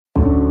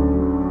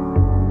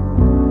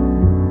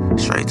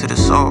to the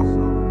soul.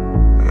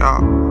 Yeah.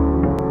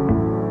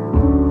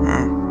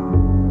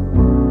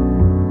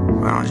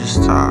 But I'm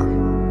just tired.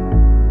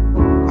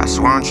 I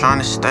swear I'm trying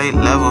to stay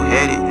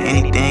level-headed.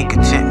 Anything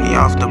could tip me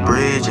off the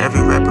bridge.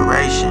 Every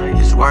reparation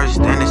is worse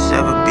than it's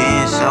ever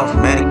been.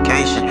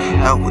 Self-medication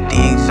help with the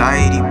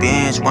anxiety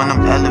binge when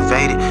I'm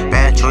elevated.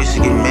 Bad choices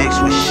get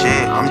mixed with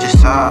shit. I'm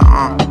just tired,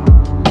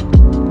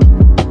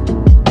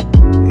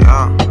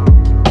 Yeah.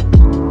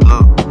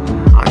 Look,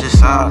 I'm just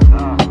tired.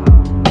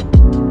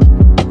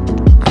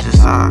 I'm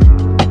just tired.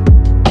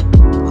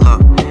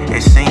 Look,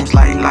 it seems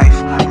like life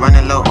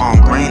running low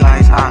on green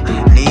lights. I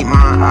need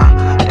mine.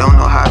 I don't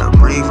know how to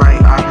breathe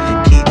right.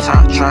 I keep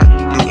try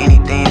to do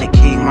anything to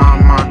keep my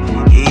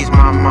mind, ease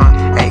my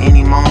mind. At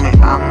any moment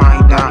I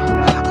might die.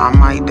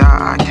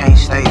 I can't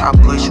stay. I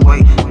push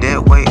weight,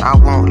 dead weight. I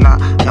won't lie.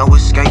 No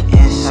escape,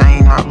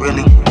 insane. Not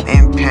really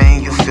in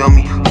pain. You feel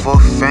me? For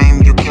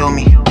fame, you kill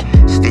me.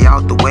 Stay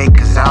out the way,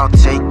 cause I'll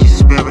take your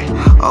spirit.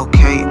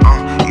 Okay,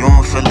 you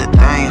don't feel a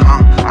thing,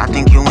 I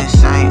think you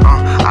insane,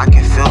 I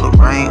can feel the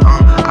rain,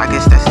 I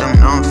guess that's them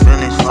numb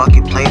feelings. Fuck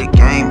it, play the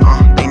game,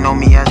 They know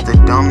me as the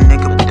dumb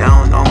nigga, but they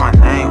don't know my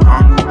name,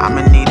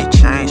 I'ma need a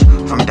change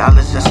from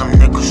dollars and some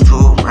nickels to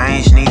a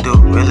range. Need the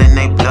real in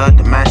they blood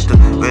to match the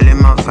real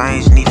in my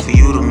veins. Need for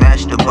you to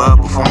match the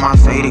bud before my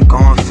fade it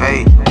gon'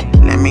 fade.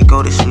 Let me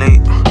go to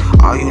sleep,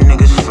 all you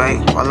niggas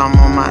fake. While I'm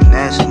on my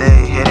last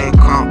leg, here they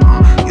come,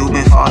 you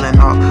been falling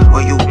off,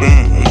 where you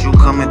been? Is you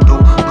coming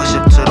through? Push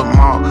up to the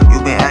mall, you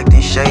been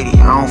acting shady,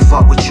 I don't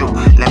fuck with you.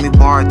 Let me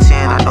borrow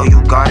 10, I know you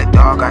got it,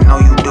 dog, I know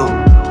you do.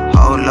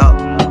 Hold up,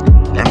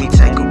 let me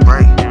take a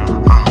break.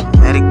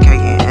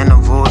 Medicating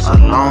intervals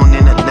alone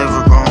in the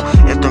living room.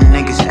 If them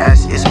niggas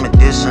ask, it's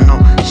medicinal.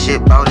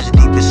 Shit bout as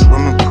deep as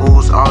swimming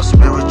pools, all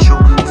spiritual.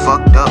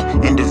 Fucked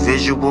up,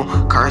 individual,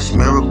 cursed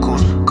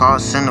miracles,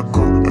 called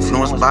cynical.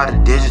 Influenced by the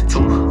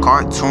digital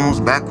cartoons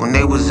back when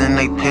they was in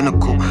they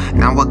pinnacle.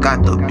 Now I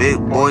got the big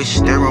boy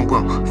steering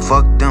wheel.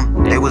 Fuck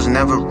them, they was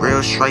never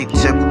real, straight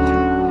typical.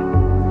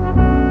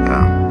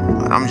 Yeah,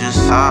 but I'm just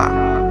tired.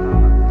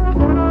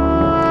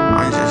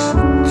 I'm just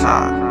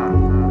tired.